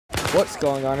What's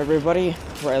going on, everybody?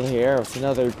 Riley here with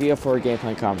another BF4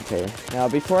 gameplay commentary. Now,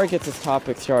 before I get this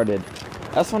topic started,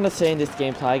 I just want to say in this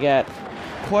gameplay I got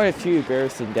quite a few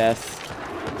embarrassing deaths.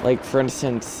 Like, for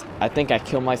instance, I think I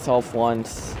killed myself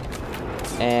once,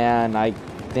 and I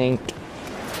think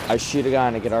I shoot a guy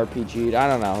and I get RPG'd. I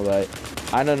don't know, but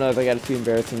I don't know if I got a few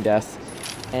embarrassing deaths.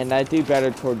 And I do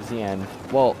better towards the end.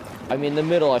 Well, I mean, in the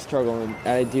middle I struggle, and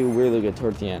I do really good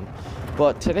towards the end.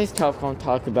 But today's topic I want to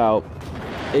talk about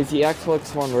is the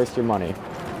Xbox One worth your money?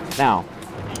 Now,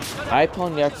 I play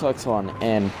on the Xbox One,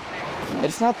 and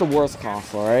it's not the worst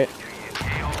console, right?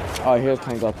 Oh, here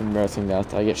comes up embarrassing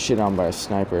death. I get shit on by a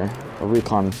sniper. A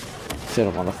recon sit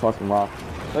up on a fucking rock.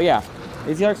 But yeah,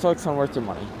 is the Xbox One worth your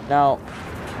money? Now,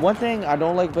 one thing I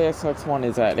don't like about Xbox One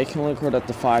is that it can only record up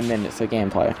to 5 minutes of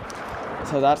gameplay.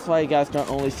 So that's why you guys don't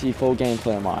only see full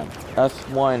gameplay of mine. That's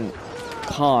one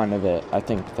con of it, I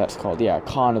think that's called. Yeah,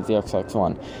 con of the Xbox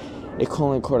One. It can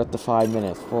only record up to 5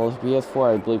 minutes. Well,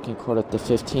 PS4 I believe can record up to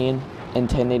 15 in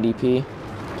 1080p.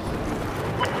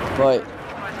 But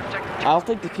I don't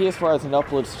think the PS4 has an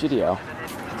upload studio.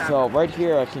 So right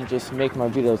here I can just make my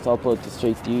videos upload to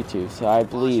straight to YouTube. So I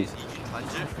believe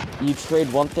you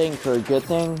trade one thing for a good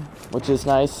thing, which is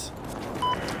nice.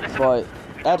 But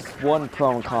that's one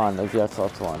pro and con of the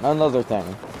Xbox One. Another thing,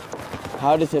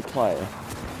 how does it play?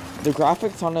 The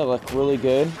graphics on it look really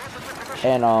good,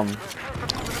 and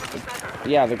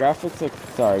yeah, the graphics look,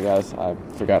 sorry guys, I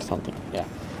forgot something, yeah.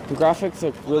 The graphics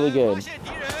look really good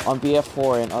on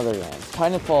BF4 and other games.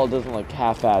 Titanfall doesn't look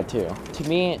half bad too. To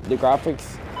me, the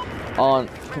graphics on,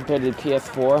 compared to the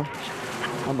PS4,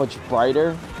 are much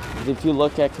brighter. If you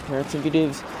look at comparison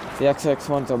videos, the Xbox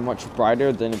Ones are much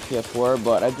brighter than the PS4,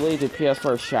 but I believe the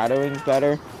PS4 shadowing is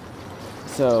better.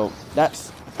 So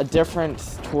that's a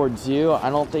difference towards you.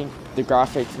 I don't think the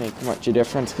graphics make much a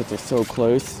difference because they're so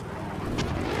close.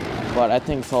 But I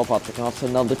think it's all about the console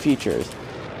and all the features.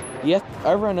 Yes,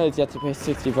 everyone knows you have to pay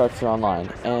 $60 for online,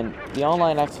 and the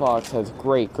online Xbox has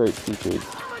great features.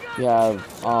 You have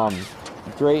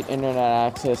great internet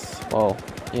access. Well,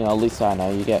 you know, at least I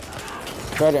know you get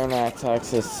better internet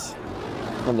access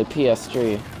from the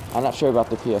PS3. I'm not sure about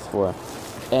the PS4,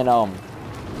 and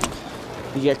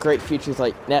you get great features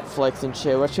like Netflix and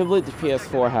shit, which I believe the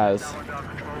PS4 has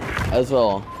as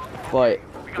well. But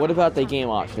what about the game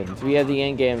options? We have the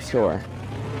in-game store,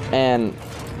 and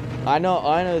I know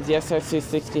the Xbox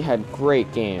 360 had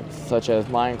great games such as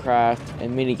Minecraft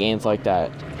and mini games like that.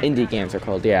 Indie games are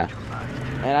called, yeah.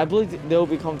 And I believe they'll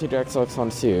be coming to the Xbox One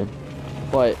soon.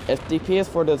 But if the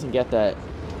PS4 doesn't get that,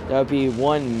 that would be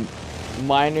one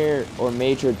minor or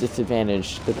major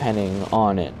disadvantage depending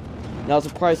on it. Now the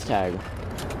price tag.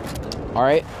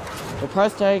 Alright? The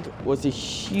price tag was a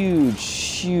huge,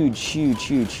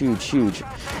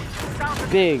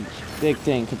 big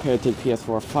thing compared to the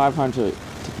PS4. 500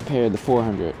 to compare to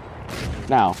 400.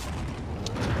 Now,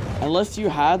 unless you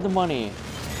had the money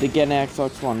to get an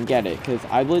Xbox One, get it, because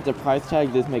I believe the price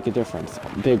tag does make a difference.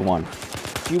 Big one.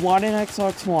 If you want an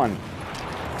Xbox One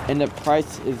and the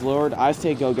price is lowered, I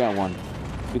say go get one,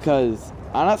 because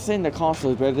I'm not saying the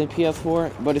console is better than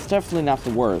PS4, but it's definitely not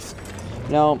the worst.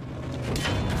 Now,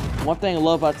 one thing I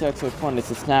love about the Xbox One is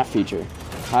the snap feature.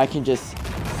 I can just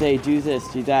say do this,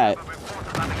 do that,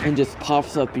 and just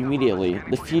pops up immediately.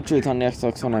 The features on the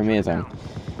Xbox One are amazing.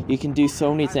 You can do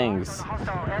so many things.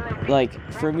 Like,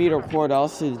 for me to record, all I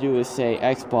have to do is say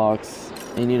Xbox,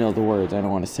 and you know the words, I don't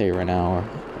want to say it right now, or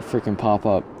freaking pop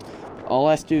up. All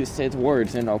I have to do is say the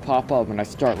words, and it'll pop up, and I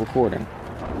start recording.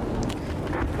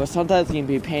 But sometimes it can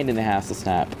be a pain in the ass to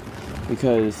snap,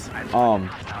 because,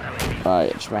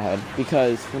 I itched my head.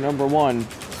 Because, for number one,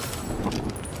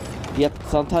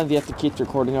 sometimes you have to keep the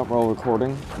recording up while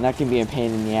recording, and that can be a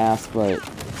pain in the ass, but,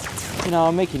 you know,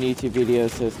 I'm making YouTube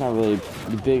videos, so it's not really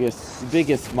the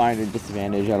biggest minor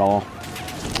disadvantage at all.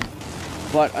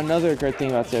 But another great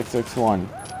thing about the Xbox One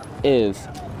is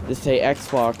to say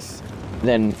Xbox,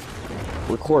 then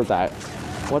record that.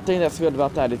 One thing that's good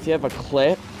about that, if you have a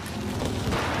clip,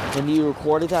 and you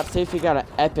recorded that, say if you got an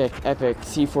epic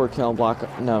C4 kill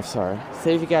block, no, sorry.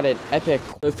 Say if you got an epic,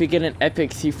 if you get an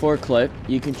epic C4 clip,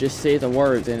 you can just say the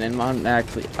words and it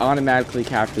automatically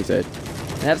captures it.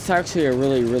 And that's actually a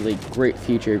really great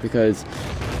feature, because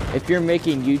if you're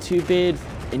making YouTube vids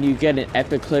and you get an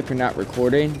epic clip you're not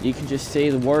recording, you can just say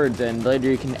the words and later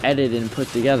you can edit and put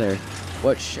together.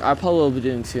 Which I probably will be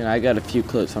doing soon. I got a few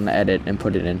clips on the edit and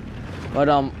put it in. But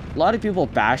a lot of people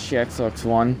bash the Xbox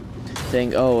One,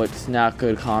 saying, oh, it's not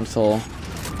good console,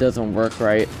 doesn't work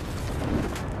right.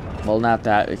 Well, not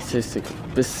that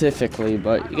specifically,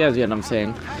 but you guys get what I'm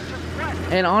saying.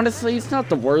 And honestly, it's not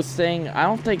the worst thing. I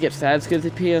don't think it's as good as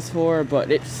the PS4,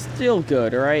 but it's still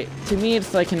good, alright? To me,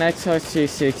 it's like an Xbox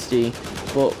 360,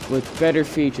 but with better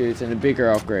features and a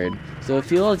bigger upgrade. So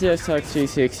if you love the Xbox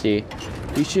 360,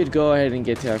 you should go ahead and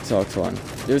get the Xbox One.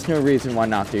 There's no reason why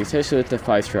not to, especially with the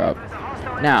price drop.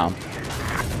 Now,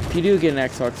 if you do get an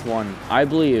Xbox One, I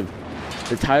believe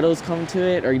the titles coming to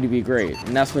it are going to be great,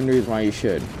 and that's one reason why you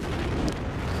should.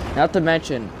 Not to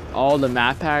mention, all the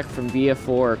map pack from BF4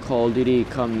 or Call of Duty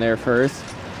come there first,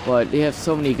 but they have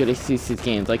so many good exclusive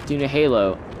games. Like the new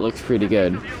Halo looks pretty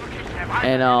good,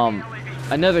 and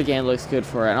another game looks good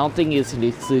for it. I don't think it's an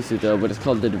exclusive though, but it's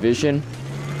called The Division,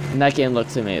 and that game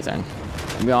looks amazing.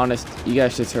 To be honest, you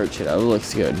guys should search it out. It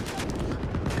looks good.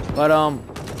 But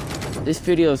this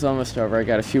video is almost over. I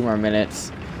got a few more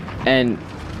minutes, and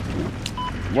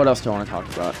what else do I want to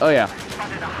talk about? Oh yeah.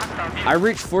 I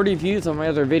reached 40 views on my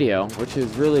other video, which is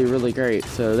really, really great.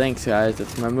 So thanks guys,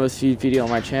 it's my most viewed video on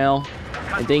my channel.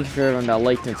 And thank you for everyone that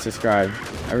liked and subscribed.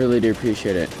 I really do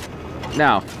appreciate it.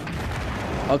 Now,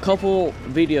 a couple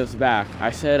videos back, I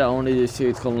said I wanted to do a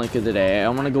series called Link of the Day. I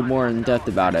want to go more in depth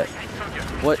about it.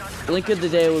 What Link of the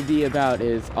Day would be about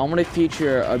is, I want to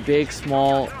feature a big,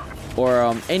 small, or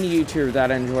any YouTuber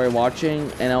that I enjoy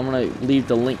watching, and I'm going to leave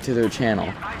the link to their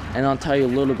channel. And I'll tell you a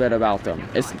little bit about them.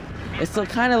 It's still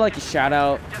kind of like a shout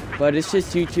out, but it's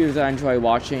just YouTubers that I enjoy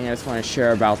watching. I just want to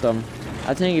share about them.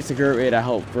 I think it's a great way to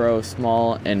help grow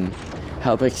small and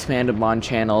help expand upon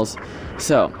channels.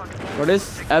 So for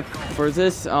this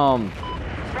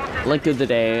Link of the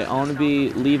Day, I want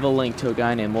to leave a link to a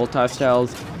guy named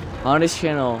Multistyles. On his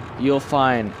channel, you'll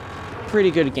find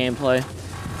pretty good gameplay.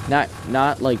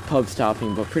 Not like pub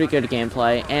stopping, but pretty good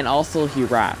gameplay. And also he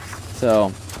raps. So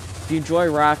if you enjoy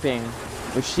rapping,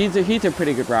 which he's a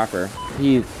pretty good rapper.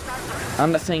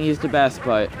 I'm not saying he's the best,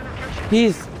 but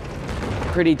he's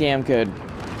pretty damn good,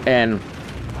 and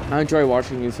I enjoy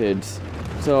watching his vids.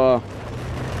 So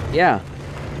yeah,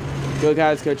 go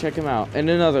guys, go check him out. And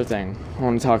another thing I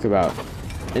want to talk about,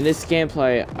 in this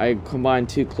gameplay, I combined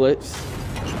two clips,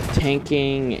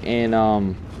 tanking and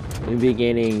the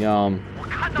beginning, the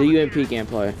UMP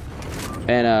gameplay,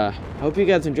 and I hope you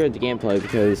guys enjoyed the gameplay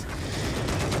because.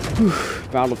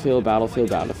 Battlefield. But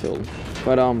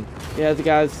yeah, the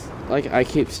guys, like I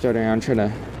keep stuttering. I'm trying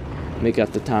to make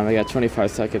up the time. I got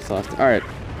 25 seconds left. Alright.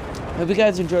 Hope you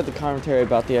guys enjoyed the commentary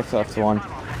about the Xbox One.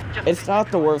 It's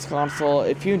not the worst console.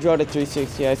 If you enjoyed the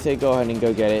 360, I say go ahead and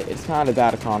go get it. It's not a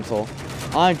bad console.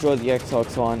 I enjoyed the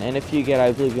Xbox One, and if you get it,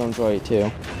 I believe you'll enjoy it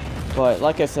too. But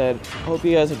like I said, hope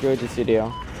you guys enjoyed this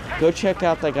video. Go check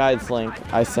out the guide's link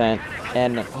I sent,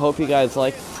 and hope you guys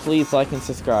please like and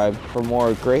subscribe for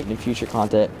more great and future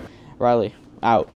content. Riley, out.